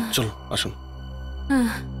 আসুন, চলুন আসুন।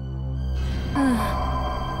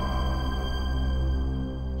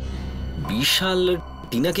 বিশাল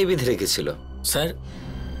টিনাকে বেঁধে রেখেছিল? স্যার,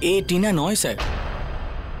 এ টিনা নয় স্যার।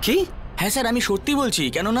 কি? হ্যাঁ স্যার, আমি সত্যি বলছি।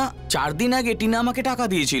 কেননা 4 দিন আগে টিনা আমাকে টাকা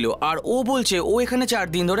দিয়েছিল, আর ও বলছে ও এখানে 4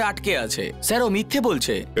 দিন ধরে আটকে আছে। স্যার, ও মিথ্যে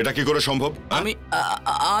বলছে। এটা কি করে সম্ভব?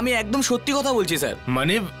 আমি একদম সত্যি কথা বলছি স্যার।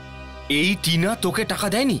 মানে এই টিনা তোকে টাকা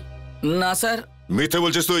দেয়নি? না স্যার। মিথ্যে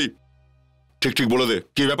বলছিস তুই? ঠিক ঠিক বলে দে,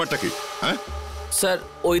 কি ব্যাপারটা কি? হ্যাঁ স্যার,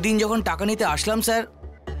 ওই দিন যখন টাকা নিতে আসলাম স্যার,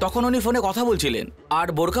 তখন উনি ফোনে কথা বলছিলেন আর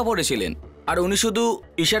বোরকা পরেছিলেন, আর উনি শুধু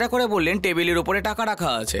ইশারা করে বললেন টেবিলের উপরে টাকা রাখা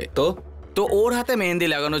আছে। তো ওর হাতে মেহেন্দি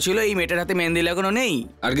লাগানো ছিল, এই মেয়েটার হাতে মেহেন্দি লাগানো নেই।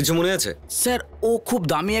 আর কিছু মনে আছে? স্যার, ও খুব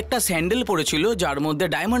দামি একটা স্যান্ডেল পরেছিল যার মধ্যে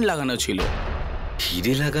ডায়মন্ড লাগানো ছিল।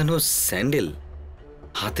 হিরে লাগানো স্যান্ডেল,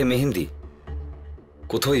 হাতে মেহেন্দি?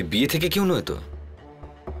 কোথাও বিয়ে থেকে কেউ নয় তো?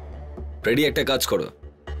 ফ্রেডি, একটা কাজ করো,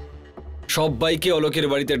 সবাইকে অলোকের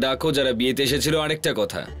বাড়িতে ডাকো যারা বিয়েতে এসেছিল। আরেকটা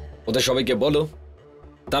কথা, ওদের সবাইকে বলো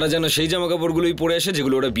তারা যেন সেই জামা কাপড়গুলোই পরে আসে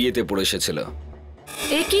যেগুলো ওরা বিয়েতে পরে এসেছিল।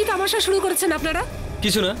 এ কি তামাশা শুরু করেছেন আপনারা?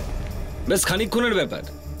 কিছু না, বেশ খানিকক্ষণের ব্যাপার,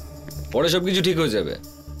 পরে সবকিছু ঠিক হয়ে যাবে।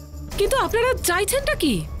 কিন্তু আপনারা চাইছেনটা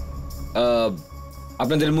কি?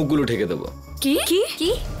 আপনাদের মুখগুলো ঢেকে দেবো। কি কি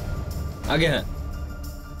কি? আগে হ্যাঁ,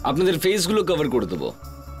 আপনাদের ফেসগুলো কভার করে দেবো।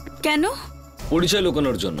 কেন? পরিচয়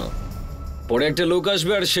লুকানোর জন্য। পরে একটা লোক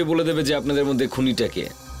আসবে আর সে বলে দেবে যে আপনাদের মধ্যে খুনিটা কে।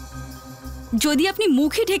 যদি আপনি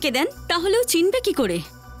মুখে ঢেকে দেন তাহলেও চিনবে কি করে?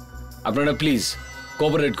 আপনারা প্লিজ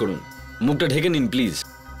কোঅপারেট করুন, মুখটা ঢেকে নিন প্লিজ।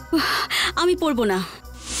 আমি পড়বো না।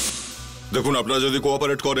 দেখুন, আপনারা যদি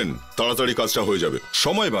কোঅপারেট করেন তাড়াতাড়ি কাজটা হয়ে যাবে,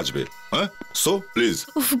 সময় বাঁচবে। হ্যাঁ, সো প্লিজ।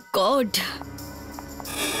 Oh god.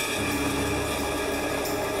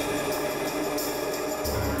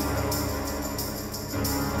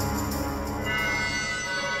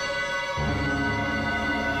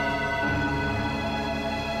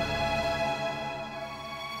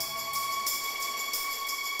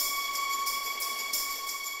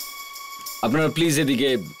 আপনারা প্লিজ এদিকে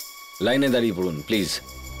লাইনে দাঁড়িয়ে পড়ুন প্লিজ।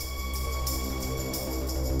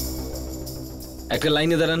 একটা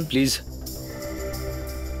লাইনে দাঁড়ান প্লিজ।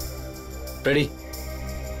 রেডি?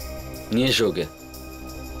 নিয়ে এসো ওকে।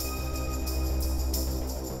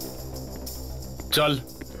 চল।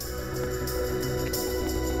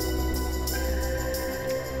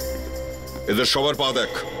 এদের সবার পা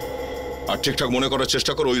দেখ, আর ঠিকঠাক মনে করার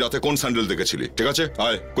চেষ্টা কর ওই রাতে কোন স্যান্ডেল দেখেছিলি। ঠিক আছে,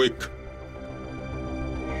 আয় কুইক।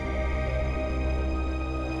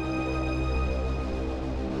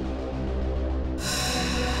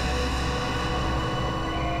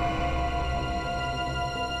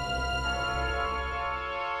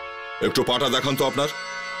 একটু পাটা দেখান তো আপনার।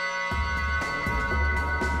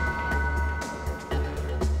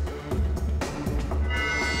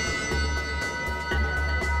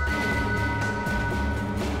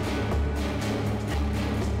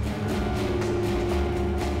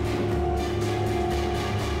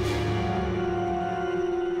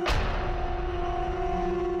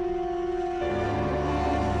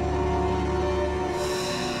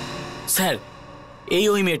 স্যার, এই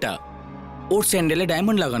ওই মেয়েটা, ওর স্যান্ডেলে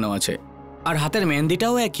ডায়মন্ড লাগানো আছে আর হাতের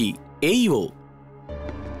মেহেন্দিটাও একই। এই ও।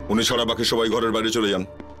 উনি ছাড়া বাকি সবাই ঘরের বাইরে চলে যান।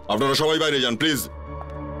 আপনারা সবাই বাইরে যান প্লিজ।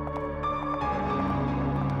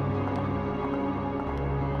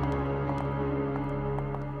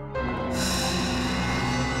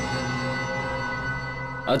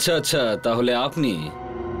 আচ্ছা আচ্ছা, তাহলে আপনি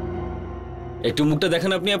একটু মুখটা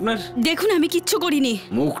দেখান। আপনি আপনার দেখুন, আমি কিচ্ছু করিনি।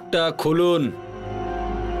 মুখটা খুলুন।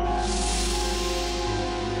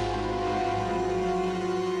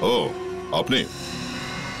 ও, আপনি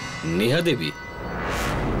নেহা দেবী?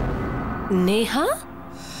 নেহা?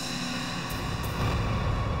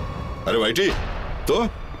 আরে ভাইটি, তো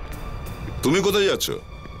তুমি কোথায় যাচ্ছ?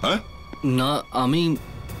 হ্যাঁ না, আমি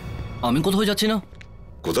আমি কোথাও যাচ্ছি না।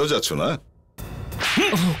 কোথাও যাচ্ছ না?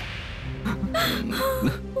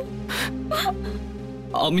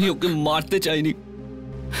 আমি ওকে মারতে চাইনি,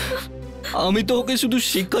 আমি তো ওকে শুধু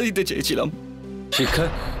শিক্ষা দিতে চেয়েছিলাম। শিক্ষা?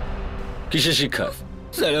 কিসের শিক্ষা?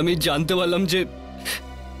 স্যার, আমি জানতে পারলাম যে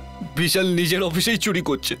বিশাল নিজের অফিসেই চুরি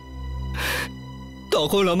করছে,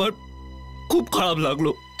 তখন আমার খুব খারাপ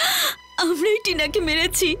লাগলো। আমরাই টিনাকে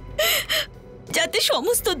মেরেছি যাতে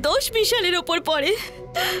সমস্ত দোষ বিশালের ওপর পড়ে।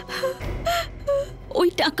 ওই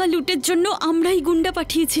টাকা লুটের জন্য আমরাই গুন্ডা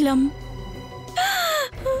পাঠিয়েছিলাম,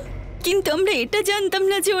 কিন্তু আমরা এটা জানতাম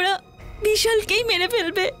না যে ওরা বিশালকেই মেরে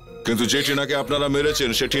ফেলবে। কিন্তু যে টিনাকে আপনারা মেরেছেন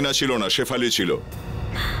সে টিনা ছিল না, শেফালি ছিল।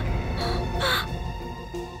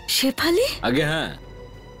 শেফালি? আগে হ্যাঁ,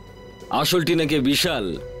 আসল টিনাকে বিশাল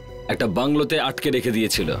একটা বাংলোতে আটকে রেখে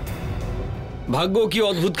দিয়েছিল। ভাগ্য কি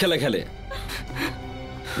অদ্ভুত খেলা খেলে।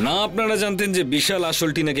 না আপনারা জানতেন যে বিশাল আসল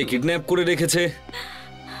টিনাকে কিডন্যাপ করে রেখেছে,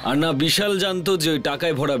 আর না বিশাল জানতো যে ওই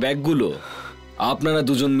টাকায় ভরা ব্যাগগুলো আপনারা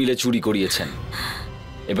দুজন মিলে চুরি করিয়েছেন।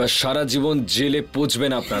 এবার সারা জীবন জেলে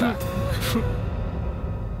পচবেন আপনারা।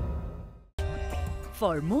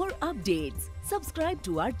 For more updates, subscribe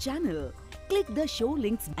to our channel, click the show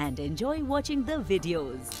links and enjoy watching the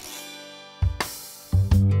videos.